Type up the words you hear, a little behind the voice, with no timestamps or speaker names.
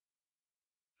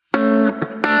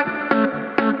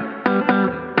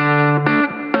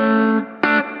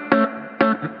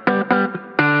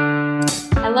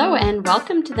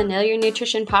welcome to the Nail Your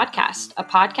Nutrition podcast, a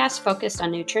podcast focused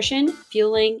on nutrition,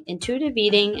 fueling, intuitive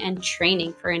eating, and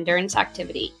training for endurance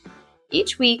activity.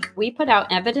 Each week, we put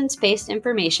out evidence-based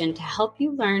information to help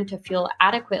you learn to fuel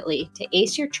adequately to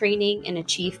ace your training and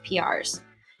achieve PRs.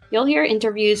 You'll hear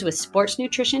interviews with sports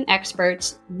nutrition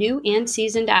experts, new and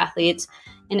seasoned athletes,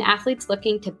 and athletes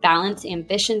looking to balance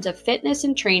ambitions of fitness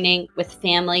and training with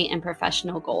family and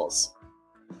professional goals.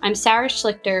 I'm Sarah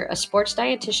Schlichter, a sports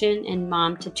dietitian and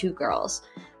mom to 2 girls.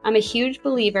 I'm a huge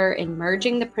believer in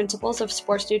merging the principles of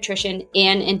sports nutrition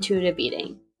and intuitive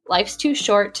eating. Life's too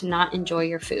short to not enjoy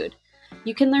your food.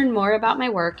 You can learn more about my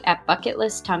work at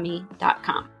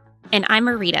bucketlistummy.com. And I'm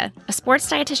Marita, a sports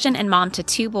dietitian and mom to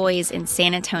 2 boys in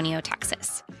San Antonio,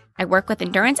 Texas. I work with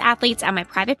endurance athletes at my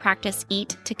private practice,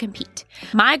 Eat to Compete.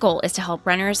 My goal is to help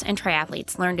runners and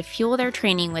triathletes learn to fuel their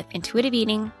training with intuitive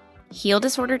eating, heal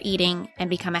disordered eating, and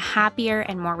become a happier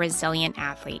and more resilient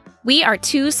athlete. We are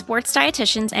 2 sports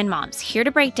dietitians and moms here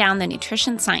to break down the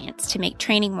nutrition science to make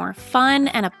training more fun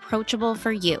and approachable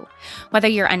for you. Whether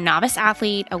you're a novice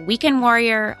athlete, a weekend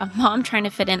warrior, a mom trying to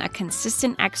fit in a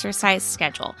consistent exercise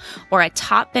schedule, or a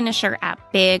top finisher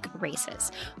at big races,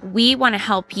 we want to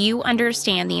help you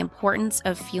understand the importance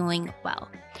of fueling well.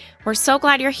 We're so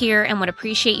glad you're here and would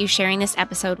appreciate you sharing this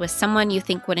episode with someone you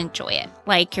think would enjoy it,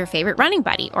 like your favorite running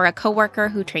buddy or a coworker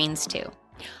who trains too.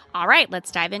 All right,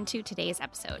 let's dive into today's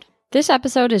episode. This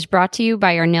episode is brought to you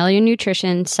by our Nail Your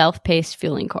Nutrition self-paced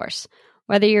fueling course.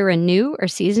 Whether you're a new or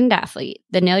seasoned athlete,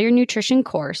 the Nail Your Nutrition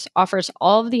course offers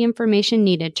all of the information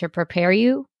needed to prepare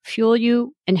you, fuel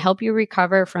you, and help you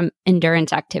recover from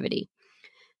endurance activity.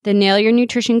 The Nail Your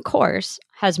Nutrition course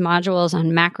has modules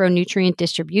on macronutrient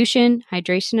distribution,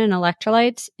 hydration and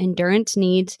electrolytes, endurance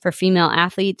needs for female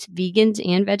athletes, vegans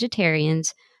and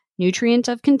vegetarians, nutrients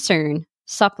of concern,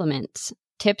 supplements,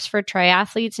 tips for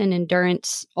triathletes and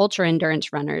endurance,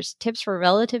 ultra-endurance runners, tips for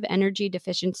relative energy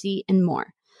deficiency, and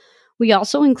more. We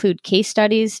also include case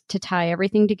studies to tie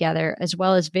everything together, as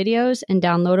well as videos and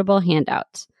downloadable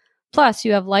handouts. Plus,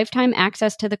 you have lifetime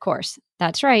access to the course.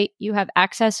 That's right, you have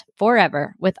access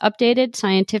forever with updated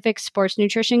scientific sports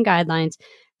nutrition guidelines,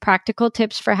 practical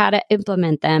tips for how to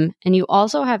implement them, and you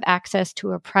also have access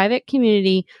to a private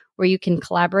community where you can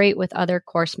collaborate with other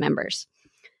course members.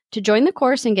 To join the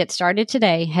course and get started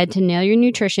today, head to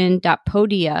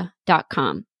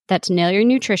nailyournutrition.podia.com. That's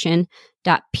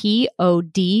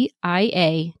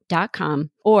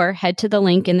nailyournutrition.podia.com, or head to the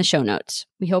link in the show notes.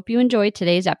 We hope you enjoy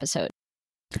today's episode.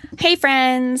 Hey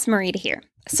friends, Marita here.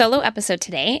 Solo episode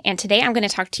today, and today I'm going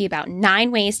to talk to you about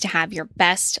 9 ways to have your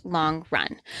best long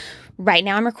run. Right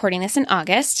now I'm recording this in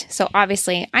August, so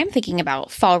obviously I'm thinking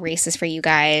about fall races for you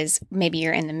guys. Maybe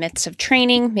you're in the midst of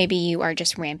training, maybe you are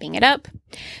just ramping it up.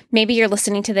 Maybe you're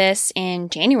listening to this in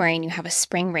January and you have a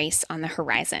spring race on the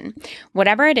horizon.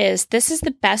 Whatever it is, this is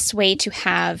the best way to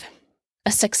have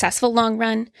a successful long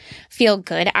run, feel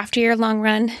good after your long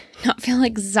run, not feel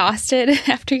exhausted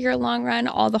after your long run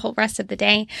all the whole rest of the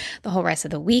day, the whole rest of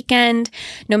the weekend,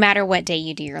 no matter what day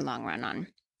you do your long run on.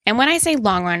 And when I say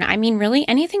long run, I mean really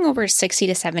anything over 60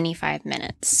 to 75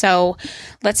 minutes. So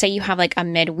let's say you have like a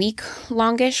midweek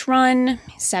longish run,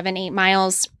 7-8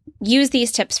 miles. Use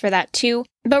these tips for that too.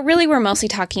 But really, we're mostly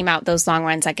talking about those long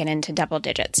runs that get into double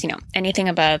digits, anything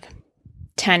above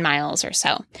 10 miles or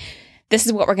so. This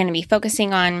is what we're going to be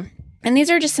focusing on. And these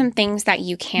are just some things that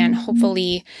you can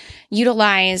hopefully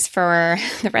utilize for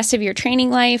the rest of your training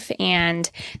life and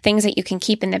things that you can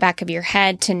keep in the back of your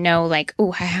head to know like,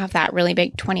 oh, I have that really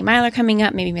big 20 miler coming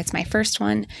up. Maybe it's my first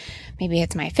one. Maybe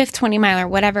it's my 5th 20 miler,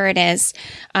 whatever it is.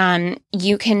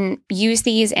 You can use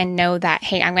these and know that,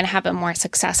 hey, I'm going to have a more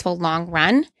successful long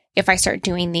run if I start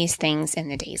doing these things in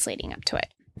the days leading up to it.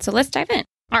 So let's dive in.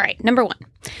 All right, number 1,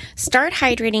 start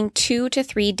hydrating 2 to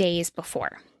 3 days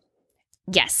before.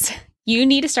 Yes, you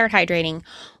need to start hydrating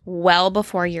well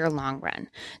before your long run.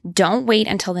 Don't wait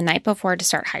until the night before to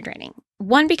start hydrating.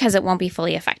 1, because it won't be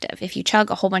fully effective. If you chug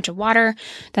a whole bunch of water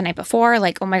the night before,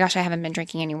 like, oh my gosh, I haven't been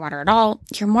drinking any water at all,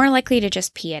 you're more likely to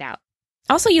just pee it out.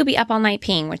 Also, you'll be up all night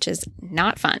peeing, which is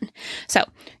not fun. So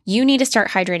you need to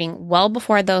start hydrating well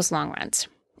before those long runs,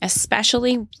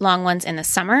 especially long ones in the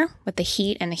summer with the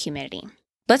heat and the humidity.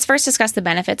 Let's first discuss the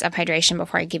benefits of hydration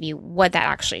before I give you what that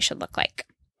actually should look like.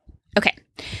 Okay,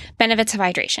 benefits of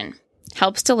hydration.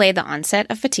 Helps delay the onset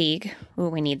of fatigue. Ooh,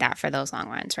 we need that for those long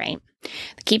runs, right?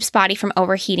 It keeps body from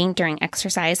overheating during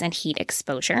exercise and heat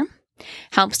exposure.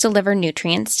 Helps deliver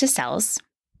nutrients to cells.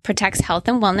 Protects health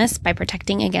and wellness by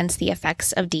protecting against the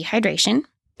effects of dehydration.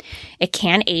 It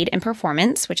can aid in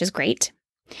performance, which is great.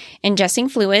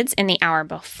 Ingesting fluids in the hour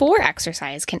before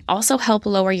exercise can also help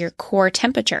lower your core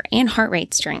temperature and heart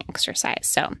rates during exercise.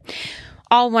 So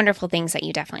All wonderful things that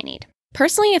you definitely need.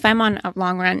 Personally, if I'm on a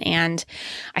long run and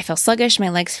I feel sluggish, my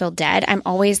legs feel dead,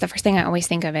 the first thing I always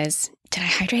think of is, did I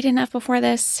hydrate enough before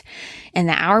this? In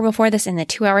the hour before this? In the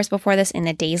 2 hours before this? In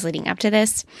the days leading up to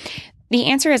this? The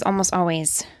answer is almost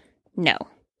always no.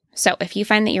 So if you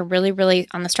find that you're really, really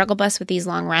on the struggle bus with these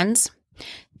long runs,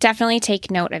 definitely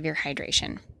take note of your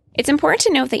hydration. It's important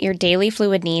to note that your daily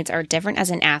fluid needs are different as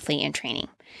an athlete in training.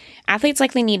 Athletes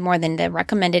likely need more than the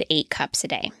recommended 8 cups a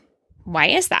day. Why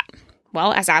is that?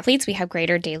 Well, as athletes, we have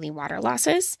greater daily water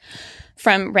losses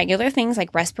from regular things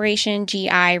like respiration,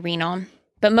 GI, renal,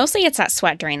 but mostly it's that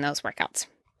sweat during those workouts.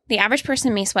 The average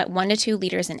person may sweat 1 to 2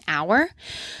 liters an hour,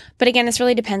 but again, this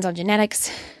really depends on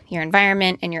genetics, your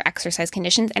environment, and your exercise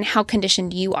conditions, and how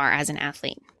conditioned you are as an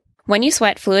athlete. When you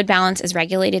sweat, fluid balance is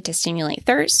regulated to stimulate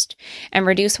thirst and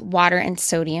reduce water and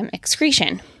sodium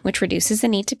excretion, which reduces the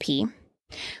need to pee.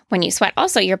 When you sweat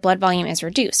also, your blood volume is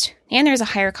reduced, and there's a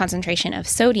higher concentration of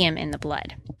sodium in the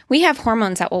blood. We have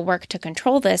hormones that will work to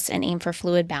control this and aim for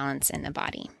fluid balance in the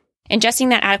body. Ingesting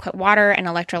that adequate water and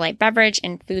electrolyte beverage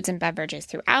in foods and beverages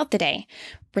throughout the day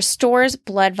restores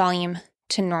blood volume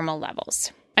to normal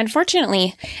levels.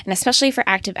 Unfortunately, and especially for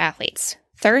active athletes,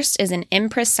 thirst is an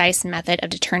imprecise method of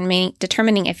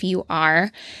determining if you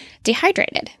are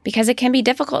dehydrated because it can be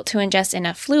difficult to ingest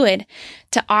enough fluid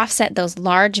to offset those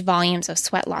large volumes of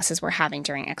sweat losses we're having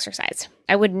during exercise.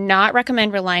 I would not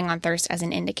recommend relying on thirst as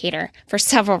an indicator for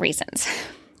several reasons.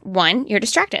 1, you're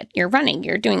distracted. You're running.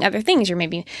 You're doing other things. You're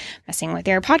maybe messing with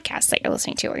your podcast that you're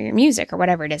listening to or your music or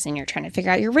whatever it is, and you're trying to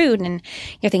figure out your route and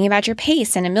you're thinking about your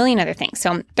pace and a million other things.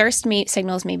 So thirst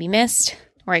signals may be missed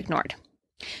or ignored.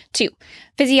 2,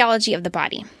 physiology of the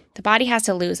body. The body has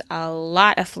to lose a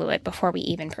lot of fluid before we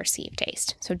even perceive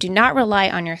taste. So do not rely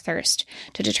on your thirst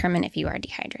to determine if you are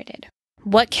dehydrated.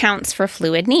 What counts for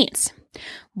fluid needs?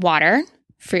 Water,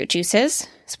 fruit juices,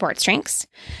 sports drinks,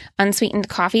 unsweetened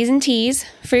coffees and teas,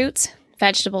 fruits,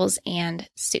 vegetables, and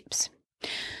soups.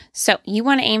 So you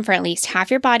want to aim for at least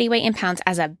half your body weight in pounds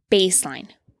as a baseline.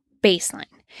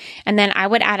 And then I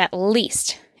would add at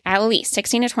least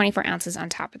 16 to 24 ounces on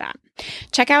top of that.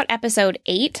 Check out episode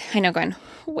 8. I know going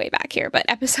way back here, but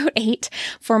episode 8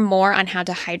 for more on how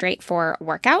to hydrate for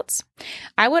workouts.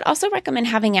 I would also recommend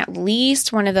having at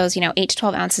least one of those, 8 to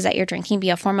 12 ounces that you're drinking be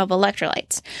a form of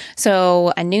electrolytes.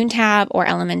 So a Noon Tab or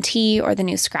LMNT or the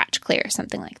new Scratch Clear,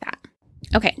 something like that.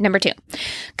 Okay, number 2,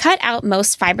 cut out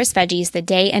most fibrous veggies the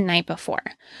day and night before.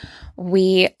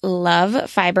 We love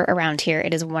fiber around here.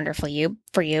 It is wonderful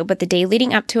for you, but the day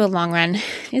leading up to a long run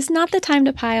is not the time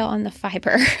to pile on the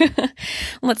fiber.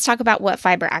 Let's talk about what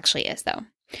fiber actually is, though.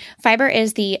 Fiber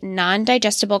is the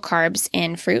non-digestible carbs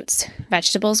in fruits,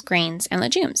 vegetables, grains, and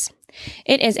legumes.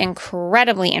 It is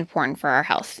incredibly important for our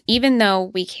health, even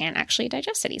though we can't actually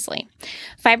digest it easily.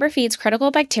 Fiber feeds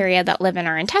critical bacteria that live in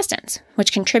our intestines,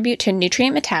 which contribute to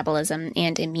nutrient metabolism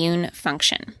and immune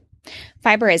function.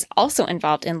 Fiber is also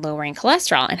involved in lowering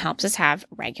cholesterol and helps us have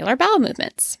regular bowel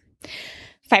movements.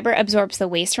 Fiber absorbs the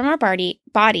waste from our body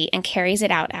and carries it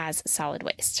out as solid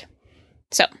waste.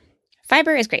 So,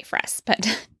 fiber is great for us,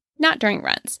 but not during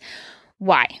runs.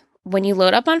 Why? When you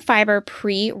load up on fiber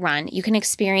pre-run, you can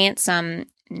experience some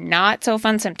not so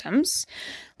fun symptoms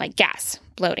like gas,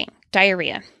 bloating,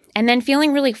 diarrhea, and then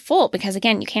feeling really full because,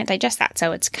 again, you can't digest that.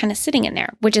 So it's kind of sitting in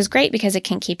there, which is great because it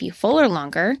can keep you fuller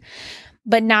longer,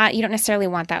 but you don't necessarily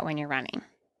want that when you're running.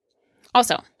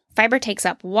 Also, fiber takes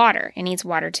up water. It needs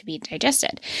water to be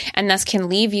digested and thus can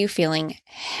leave you feeling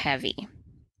heavy.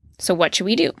 So what should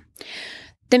we do?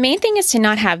 The main thing is to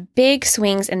not have big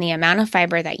swings in the amount of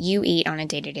fiber that you eat on a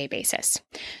day-to-day basis.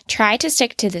 Try to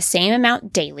stick to the same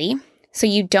amount daily so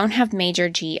you don't have major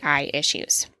GI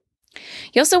issues.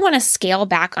 You also want to scale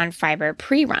back on fiber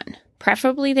pre-run,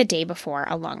 preferably the day before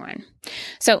a long run.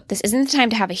 So this isn't the time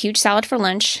to have a huge salad for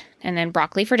lunch and then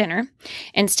broccoli for dinner.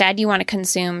 Instead, you want to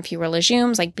consume fewer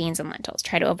legumes like beans and lentils.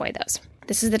 Try to avoid those.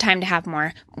 This is the time to have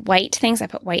more white things. I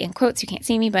put white in quotes. You can't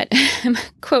see me, but I'm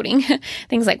quoting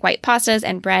things like white pastas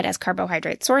and bread as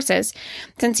carbohydrate sources,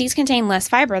 since these contain less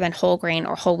fiber than whole grain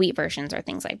or whole wheat versions or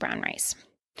things like brown rice.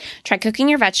 Try cooking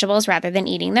your vegetables rather than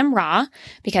eating them raw,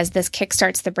 because this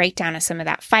kickstarts the breakdown of some of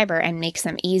that fiber and makes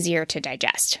them easier to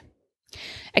digest.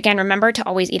 Again, remember to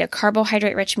always eat a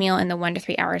carbohydrate-rich meal in the 1 to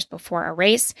 3 hours before a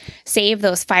race. Save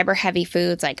those fiber-heavy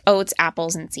foods like oats,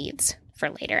 apples, and seeds for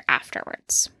later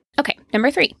afterwards. Okay, number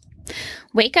 3,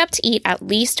 wake up to eat at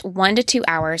least 1 to 2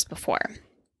 hours before.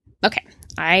 Okay,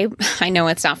 I know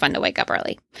it's not fun to wake up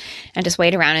early and just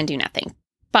wait around and do nothing,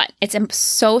 but it's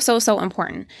so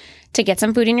important to get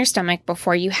some food in your stomach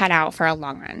before you head out for a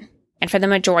long run. And for the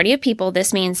majority of people,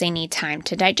 this means they need time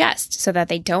to digest so that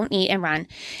they don't eat and run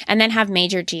and then have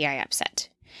major GI upset.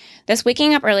 This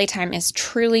waking up early time is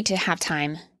truly to have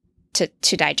time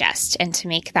to digest and to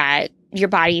make that your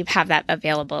body have that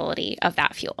availability of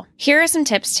that fuel. Here are some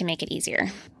tips to make it easier.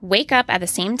 Wake up at the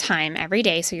same time every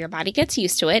day so your body gets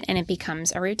used to it and it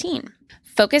becomes a routine.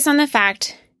 Focus on the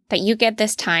fact that you get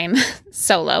this time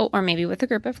solo or maybe with a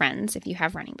group of friends if you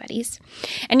have running buddies,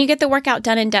 and you get the workout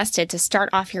done and dusted to start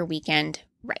off your weekend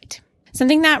right.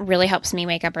 Something that really helps me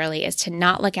wake up early is to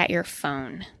not look at your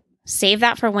phone. Save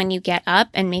that for when you get up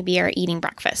and maybe are eating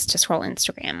breakfast to scroll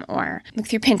Instagram or look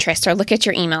through Pinterest or look at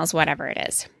your emails, whatever it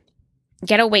is.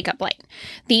 Get a wake-up light.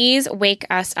 These wake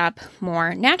us up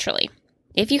more naturally.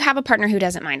 If you have a partner who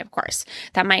doesn't mind, of course,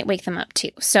 that might wake them up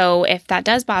too. So if that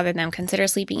does bother them, consider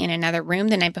sleeping in another room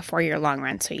the night before your long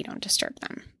run so you don't disturb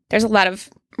them. There's a lot of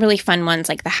really fun ones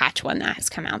like the Hatch one that has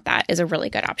come out. That is a really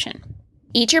good option.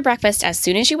 Eat your breakfast as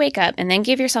soon as you wake up and then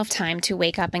give yourself time to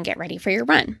wake up and get ready for your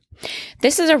run.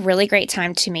 This is a really great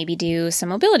time to maybe do some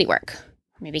mobility work.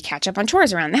 Maybe catch up on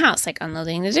chores around the house, like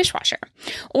unloading the dishwasher,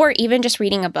 or even just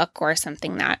reading a book or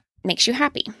something that makes you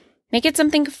happy. Make it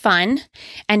something fun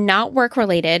and not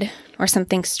work-related or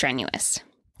something strenuous,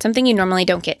 something you normally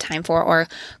don't get time for or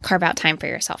carve out time for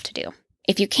yourself to do.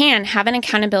 If you can, have an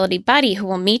accountability buddy who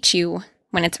will meet you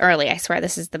when it's early. I swear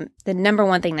this is the number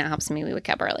one thing that helps me wake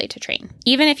up early to train.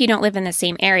 Even if you don't live in the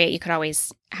same area, you could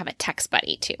always have a text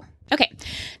buddy too. Okay,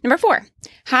 number 4,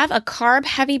 have a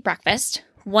carb-heavy breakfast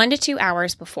 1 to 2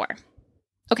 hours before.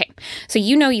 Okay, so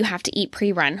you know you have to eat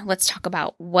pre-run. Let's talk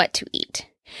about what to eat.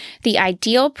 The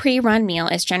ideal pre-run meal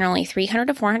is generally 300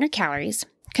 to 400 calories,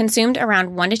 consumed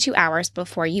around 1 to 2 hours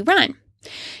before you run.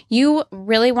 You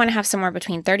really want to have somewhere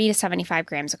between 30 to 75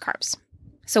 grams of carbs.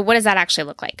 So what does that actually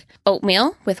look like?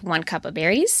 Oatmeal with 1 cup of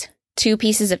berries, 2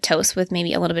 pieces of toast with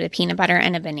maybe a little bit of peanut butter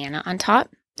and a banana on top,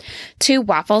 2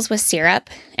 waffles with syrup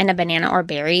and a banana or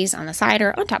berries on the side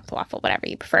or on top of the waffle, whatever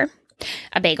you prefer,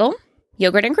 a bagel,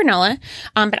 yogurt and granola,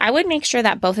 but I would make sure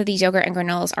that both of these yogurt and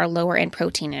granolas are lower in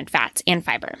protein and fats and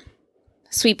fiber.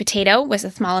 Sweet potato with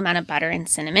a small amount of butter and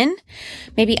cinnamon,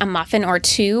 maybe a muffin or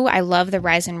 2. I love the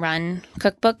Rise and Run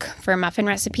cookbook for muffin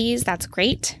recipes. That's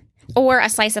great. Or a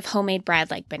slice of homemade bread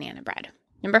like banana bread.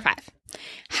 Number 5,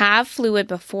 have fluid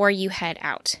before you head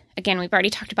out. Again, we've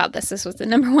already talked about this. This was the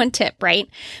number 1 tip, right?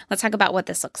 Let's talk about what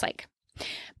this looks like.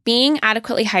 Being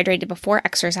adequately hydrated before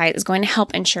exercise is going to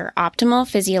help ensure optimal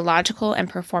physiological and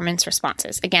performance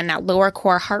responses. Again, that lower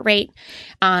core heart rate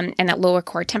and that lower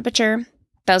core temperature,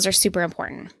 those are super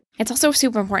important. It's also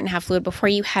super important to have fluid before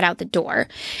you head out the door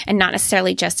and not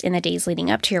necessarily just in the days leading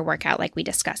up to your workout like we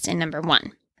discussed in number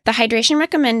 1. The hydration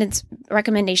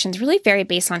recommendations really vary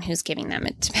based on who's giving them.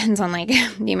 It depends on like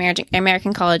the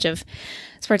American College of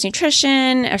Sports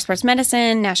Nutrition or Sports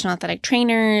Medicine, National Athletic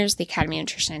Trainers, the Academy of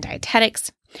Nutrition and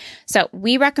Dietetics. So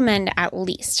we recommend at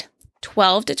least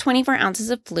 12 to 24 ounces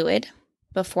of fluid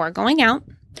before going out,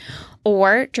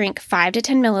 or drink 5 to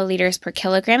 10 milliliters per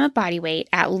kilogram of body weight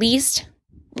at least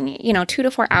 2 to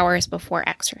 4 hours before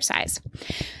exercise.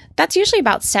 That's usually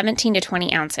about 17 to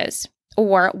 20 ounces.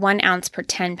 Or 1 ounce per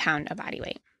 10 pound of body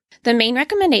weight. The main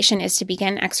recommendation is to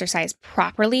begin exercise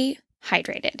properly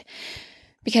hydrated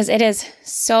because it is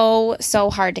so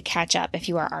hard to catch up if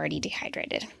you are already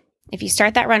dehydrated. If you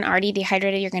start that run already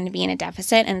dehydrated, you're going to be in a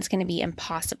deficit and it's going to be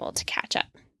impossible to catch up.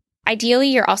 Ideally,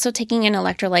 you're also taking in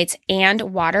electrolytes and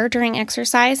water during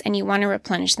exercise, and you want to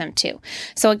replenish them too.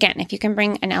 So again, if you can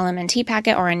bring an LMNT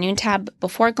packet or a Noon Tab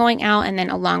before going out and then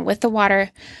along with the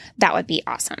water, that would be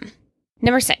awesome.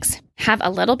 Number 6, have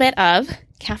a little bit of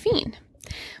caffeine.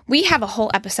 We have a whole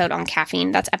episode on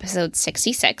caffeine. That's episode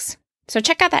 66. So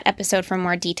check out that episode for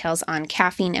more details on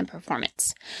caffeine and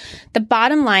performance. The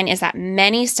bottom line is that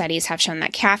many studies have shown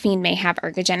that caffeine may have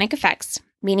ergogenic effects,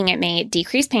 meaning it may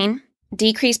decrease pain,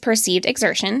 decrease perceived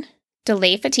exertion,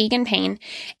 delay fatigue and pain,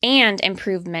 and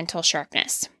improve mental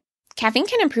sharpness. Caffeine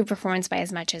can improve performance by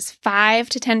as much as 5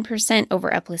 to 10% over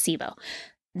a placebo.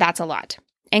 That's a lot.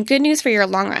 And good news for your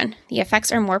long run, the effects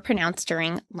are more pronounced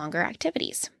during longer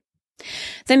activities.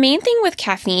 The main thing with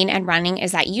caffeine and running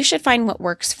is that you should find what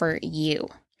works for you.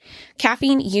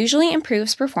 Caffeine usually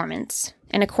improves performance,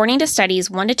 and according to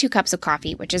studies, 1 to 2 cups of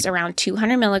coffee, which is around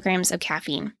 200 milligrams of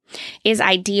caffeine, is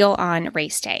ideal on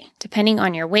race day, depending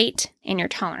on your weight and your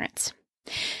tolerance.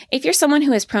 If you're someone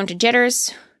who is prone to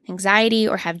jitters, anxiety,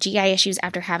 or have GI issues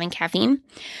after having caffeine,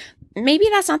 maybe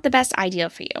that's not the best idea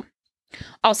for you.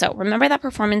 Also, remember that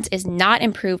performance is not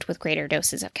improved with greater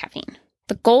doses of caffeine.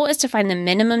 The goal is to find the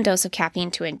minimum dose of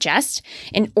caffeine to ingest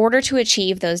in order to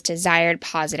achieve those desired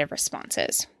positive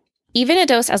responses. Even a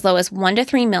dose as low as 1 to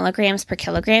 3 milligrams per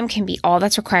kilogram can be all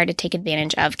that's required to take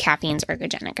advantage of caffeine's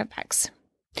ergogenic effects.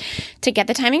 To get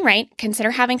the timing right,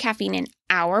 consider having caffeine an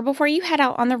hour before you head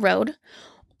out on the road,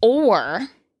 or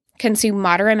consume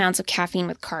moderate amounts of caffeine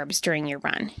with carbs during your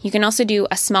run. You can also do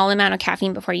a small amount of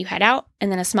caffeine before you head out,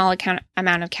 and then a small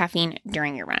amount of caffeine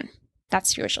during your run.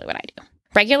 That's usually what I do.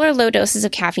 Regular low doses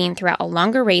of caffeine throughout a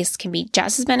longer race can be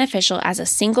just as beneficial as a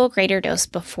single greater dose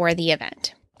before the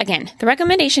event. Again, the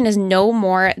recommendation is no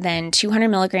more than 200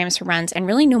 milligrams for runs and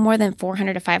really no more than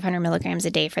 400 to 500 milligrams a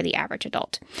day for the average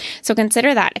adult. So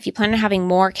consider that if you plan on having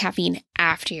more caffeine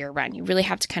after your run. You really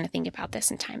have to kind of think about this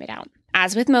and time it out.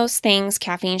 As with most things,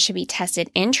 caffeine should be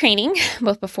tested in training,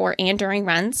 both before and during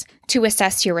runs, to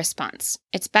assess your response.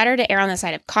 It's better to err on the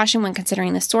side of caution when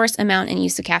considering the source, amount, and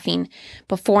use of caffeine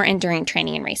before and during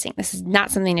training and racing. This is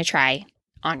not something to try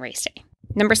on race day.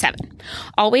 Number 7,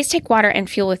 always take water and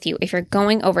fuel with you if you're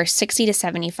going over 60 to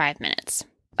 75 minutes.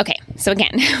 Okay, so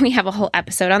again, we have a whole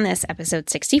episode on this, episode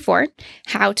 64,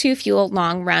 how to fuel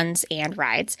long runs and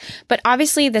rides. But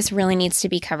obviously, this really needs to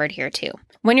be covered here too.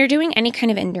 When you're doing any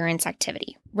kind of endurance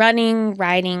activity, running,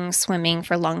 riding, swimming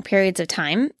for long periods of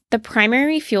time, the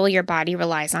primary fuel your body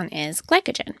relies on is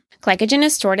glycogen. Glycogen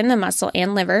is stored in the muscle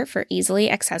and liver for easily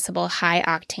accessible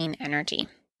high-octane energy.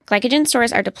 Glycogen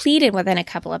stores are depleted within a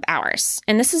couple of hours,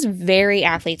 and this is very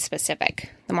athlete-specific.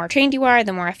 The more trained you are,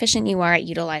 the more efficient you are at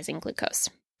utilizing glucose.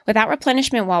 Without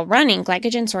replenishment while running,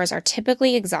 glycogen stores are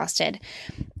typically exhausted,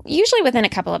 usually within a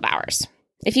couple of hours.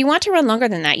 If you want to run longer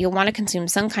than that, you'll want to consume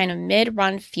some kind of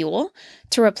mid-run fuel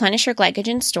to replenish your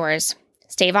glycogen stores,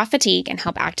 stave off fatigue, and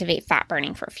help activate fat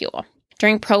burning for fuel.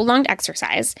 During prolonged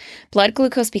exercise, blood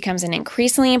glucose becomes an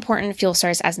increasingly important fuel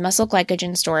source as muscle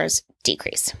glycogen stores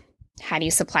decrease. How do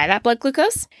you supply that blood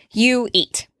glucose? You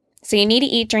eat. So you need to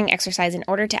eat during exercise in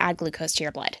order to add glucose to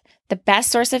your blood. The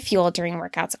best source of fuel during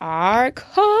workouts are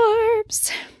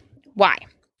carbs. Why?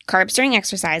 Carbs during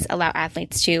exercise allow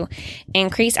athletes to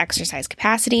increase exercise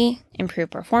capacity, improve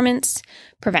performance,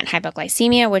 prevent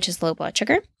hypoglycemia, which is low blood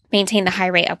sugar, maintain the high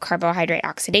rate of carbohydrate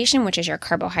oxidation, which is your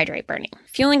carbohydrate burning.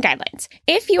 Fueling guidelines.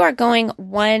 If you are going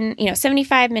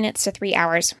 75 minutes to 3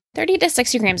 hours, 30 to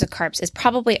 60 grams of carbs is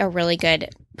probably a really good,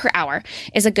 per hour,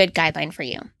 is a good guideline for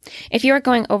you. If you are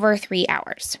going over 3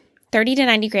 hours, 30 to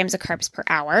 90 grams of carbs per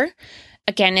hour,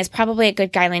 again, is probably a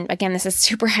good guideline. Again, this is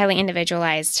super highly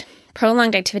individualized.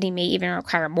 Prolonged activity may even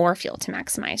require more fuel to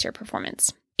maximize your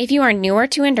performance. If you are newer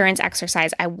to endurance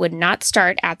exercise, I would not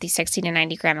start at the 60 to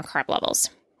 90 gram of carb levels.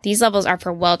 These levels are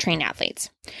for well-trained athletes.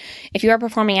 If you are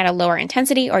performing at a lower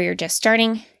intensity or you're just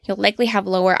starting, you'll likely have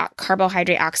lower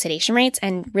carbohydrate oxidation rates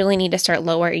and really need to start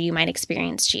lower or you might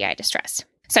experience GI distress.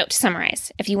 So to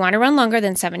summarize, if you want to run longer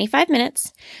than 75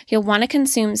 minutes, you'll want to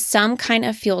consume some kind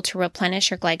of fuel to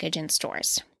replenish your glycogen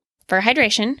stores. For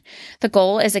hydration, the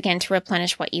goal is again to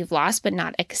replenish what you've lost but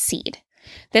not exceed.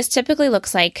 This typically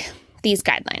looks like these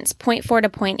guidelines: 0.4 to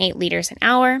 0.8 liters an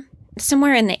hour,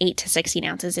 somewhere in the 8 to 16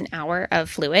 ounces an hour of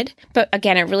fluid. But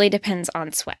again, it really depends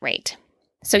on sweat rate.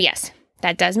 So yes,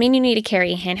 that does mean you need to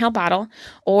carry a handheld bottle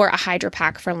or a hydro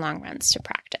pack for long runs to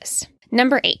practice.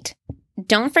 Number 8,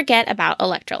 don't forget about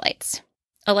electrolytes.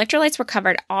 Electrolytes were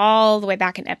covered all the way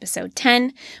back in episode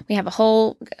 10. We have a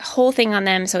whole thing on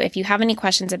them. So if you have any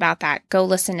questions about that, go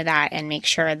listen to that and make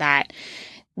sure that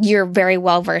you're very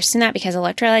well versed in that, because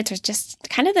electrolytes are just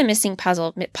kind of the missing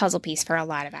puzzle piece for a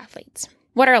lot of athletes.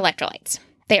 What are electrolytes?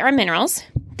 They are minerals.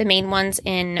 The main ones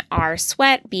in our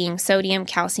sweat being sodium,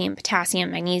 calcium,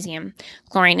 potassium, magnesium,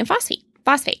 chlorine, and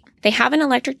phosphate. They have an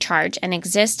electric charge and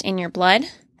exist in your blood,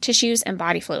 tissues, and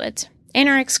body fluids, and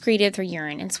are excreted through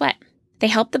urine and sweat. They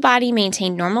help the body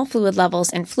maintain normal fluid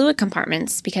levels in fluid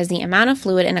compartments because the amount of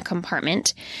fluid in a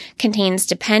compartment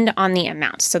depend on the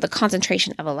amount, so the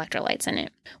concentration of electrolytes in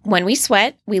it. When we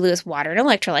sweat, we lose water and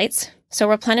electrolytes, so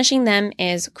replenishing them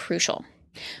is crucial.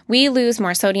 We lose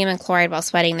more sodium and chloride while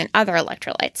sweating than other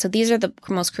electrolytes, so these are the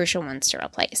most crucial ones to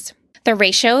replace. The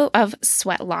ratio of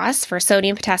sweat loss for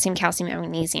sodium, potassium, calcium, and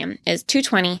magnesium is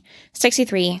 220,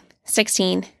 63,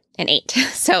 16, and 8.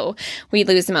 So we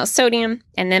lose the most sodium,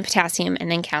 and then potassium,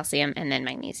 and then calcium, and then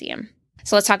magnesium.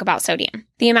 So let's talk about sodium.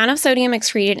 The amount of sodium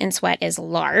excreted in sweat is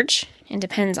large and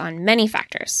depends on many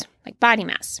factors, like body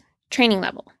mass, training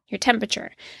level, your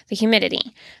temperature, the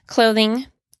humidity, clothing,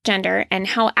 gender, and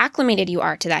how acclimated you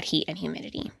are to that heat and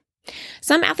humidity.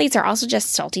 Some athletes are also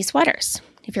just salty sweaters.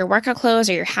 If your workout clothes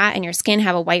or your hat and your skin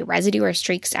have a white residue or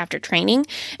streaks after training,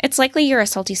 it's likely you're a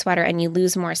salty sweater and you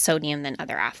lose more sodium than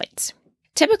other athletes.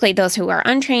 Typically, those who are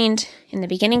untrained in the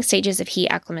beginning stages of heat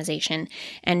acclimatization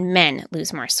and men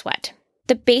lose more sweat.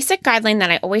 The basic guideline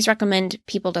that I always recommend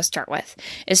people to start with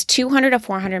is 200 to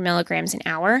 400 milligrams an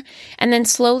hour, and then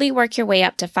slowly work your way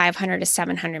up to 500 to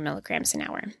 700 milligrams an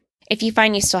hour. If you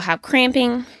find you still have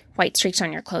cramping, white streaks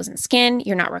on your clothes and skin,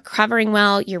 you're not recovering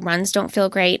well, your runs don't feel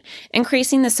great,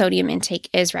 increasing the sodium intake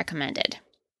is recommended.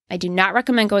 I do not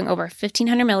recommend going over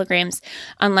 1,500 milligrams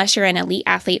unless you're an elite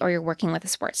athlete or you're working with a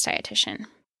sports dietitian.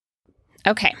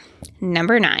 Okay,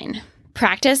 number 9,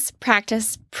 practice,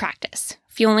 practice, practice.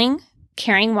 Fueling,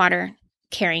 carrying water,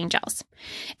 carrying gels.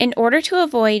 In order to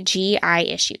avoid GI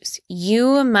issues,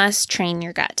 you must train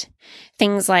your gut.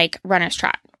 Things like runner's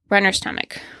trot, runner's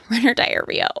stomach, runner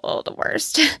diarrhea, oh, the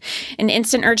worst, an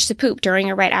instant urge to poop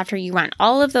during or right after you run.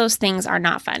 All of those things are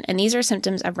not fun, and these are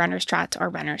symptoms of runner's trot or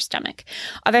runner's stomach.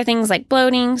 Other things like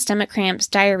bloating, stomach cramps,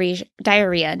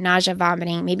 diarrhea, nausea,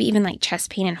 vomiting, maybe even like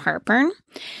chest pain and heartburn.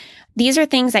 These are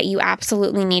things that you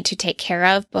absolutely need to take care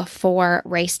of before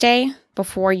race day,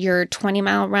 before your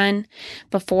 20-mile run,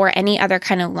 before any other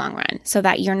kind of long run, so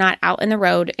that you're not out in the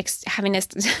road having to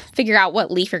figure out what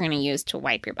leaf you're going to use to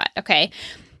wipe your butt, okay?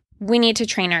 We need to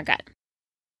train our gut.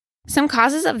 Some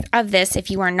causes of this,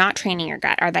 if you are not training your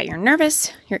gut, are that you're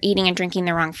nervous, you're eating and drinking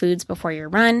the wrong foods before your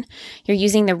run, you're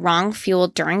using the wrong fuel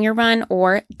during your run,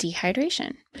 or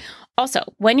dehydration. Also,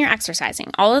 when you're exercising,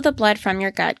 all of the blood from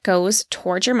your gut goes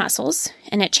towards your muscles,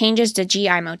 and it changes the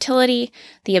GI motility,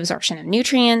 the absorption of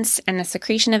nutrients, and the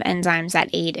secretion of enzymes that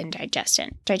aid in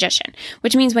digestion,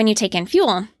 which means when you take in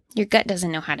fuel, your gut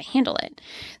doesn't know how to handle it.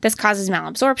 This causes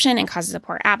malabsorption and causes a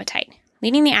poor appetite,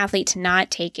 leading the athlete to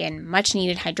not take in much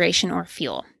needed hydration or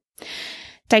fuel.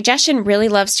 Digestion really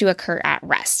loves to occur at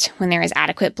rest when there is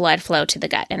adequate blood flow to the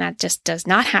gut, and that just does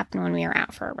not happen when we are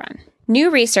out for a run.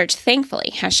 New research,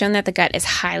 thankfully, has shown that the gut is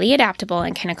highly adaptable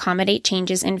and can accommodate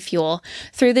changes in fuel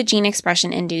through the gene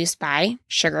expression induced by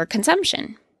sugar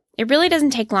consumption. It really doesn't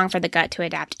take long for the gut to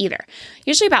adapt either,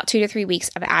 usually about 2 to 3 weeks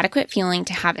of adequate fueling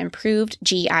to have improved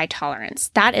GI tolerance.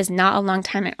 That is not a long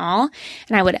time at all,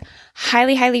 and I would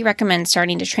highly, highly recommend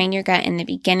starting to train your gut in the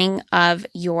beginning of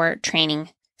your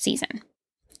training season.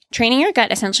 Training your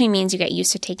gut essentially means you get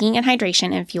used to taking in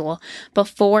hydration and fuel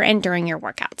before and during your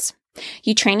workouts.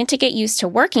 You train it to get used to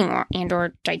working or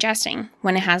digesting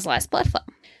when it has less blood flow.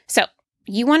 So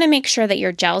you want to make sure that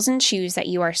your gels and chews that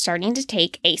you are starting to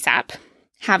take ASAP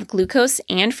have glucose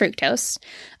and fructose,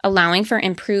 allowing for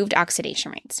improved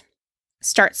oxidation rates.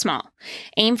 Start small.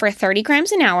 Aim for 30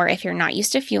 grams an hour if you're not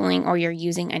used to fueling or you're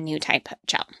using a new type of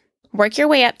gel. Work your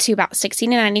way up to about 60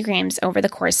 to 90 grams over the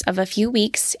course of a few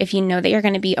weeks if you know that you're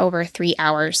going to be over 3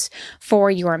 hours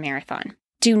for your marathon.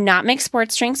 Do not mix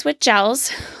sports drinks with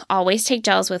gels. Always take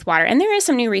gels with water. And there is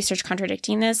some new research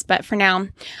contradicting this, but for now,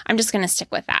 I'm just going to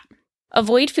stick with that.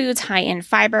 Avoid foods high in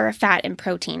fiber, fat, and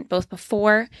protein, both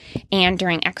before and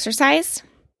during exercise.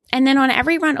 And then on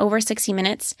every run over 60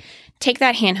 minutes, take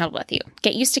that handheld with you.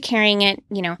 Get used to carrying it,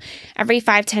 every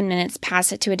 5-10 minutes,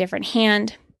 pass it to a different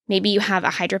hand. Maybe you have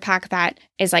a Hydro Pack that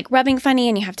is like rubbing funny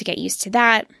and you have to get used to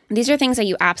that. These are things that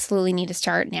you absolutely need to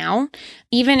start now,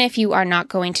 even if you are not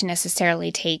going to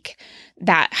necessarily take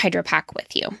that Hydro Pack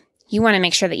with you. You want to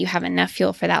make sure that you have enough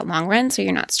fuel for that long run so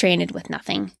you're not stranded with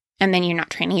nothing. And then you're not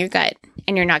training your gut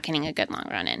and you're not getting a good long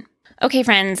run in. Okay,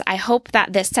 friends, I hope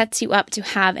that this sets you up to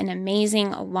have an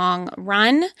amazing long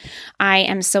run. I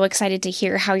am so excited to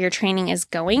hear how your training is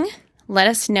going. Let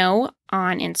us know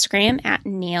on Instagram at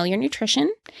Nail Your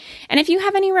Nutrition. And if you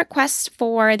have any requests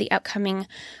for the upcoming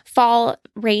fall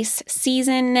race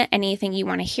season, anything you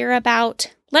want to hear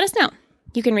about, let us know.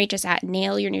 You can reach us at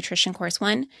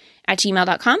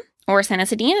nailyournutritioncourse1@gmail.com or send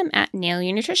us a DM at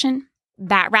nailyournutrition.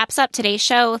 That wraps up today's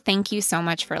show. Thank you so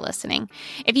much for listening.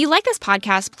 If you like this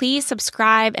podcast, please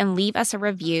subscribe and leave us a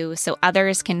review so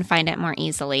others can find it more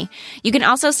easily. You can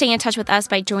also stay in touch with us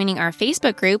by joining our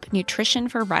Facebook group, Nutrition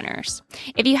for Runners.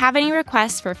 If you have any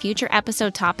requests for future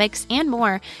episode topics and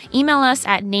more, email us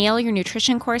at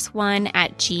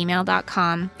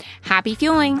nailyournutritioncourse1@gmail.com. Happy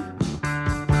fueling!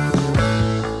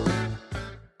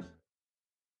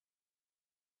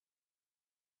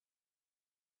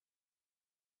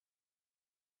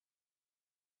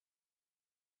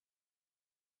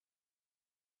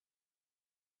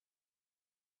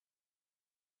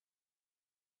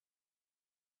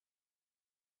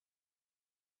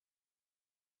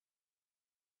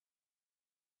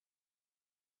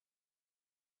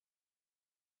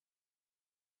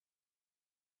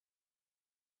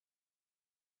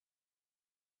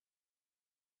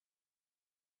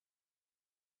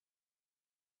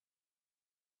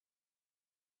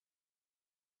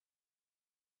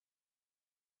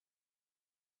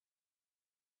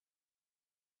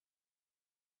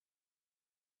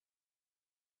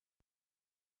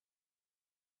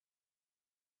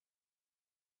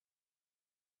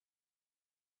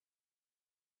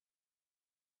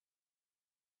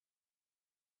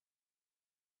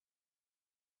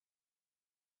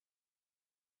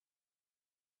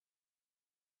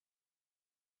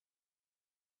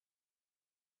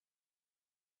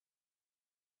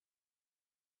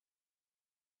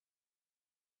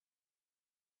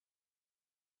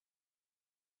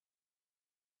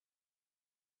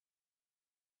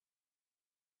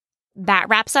 That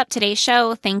wraps up today's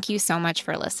show. Thank you so much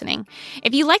for listening.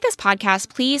 If you like this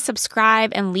podcast, please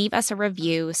subscribe and leave us a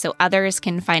review so others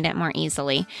can find it more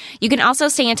easily. You can also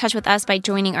stay in touch with us by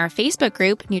joining our Facebook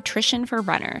group, Nutrition for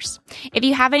Runners. If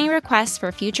you have any requests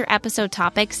for future episode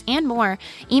topics and more,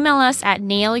 email us at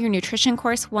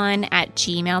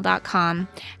nailyournutritioncourse1@gmail.com.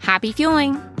 Happy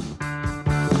fueling!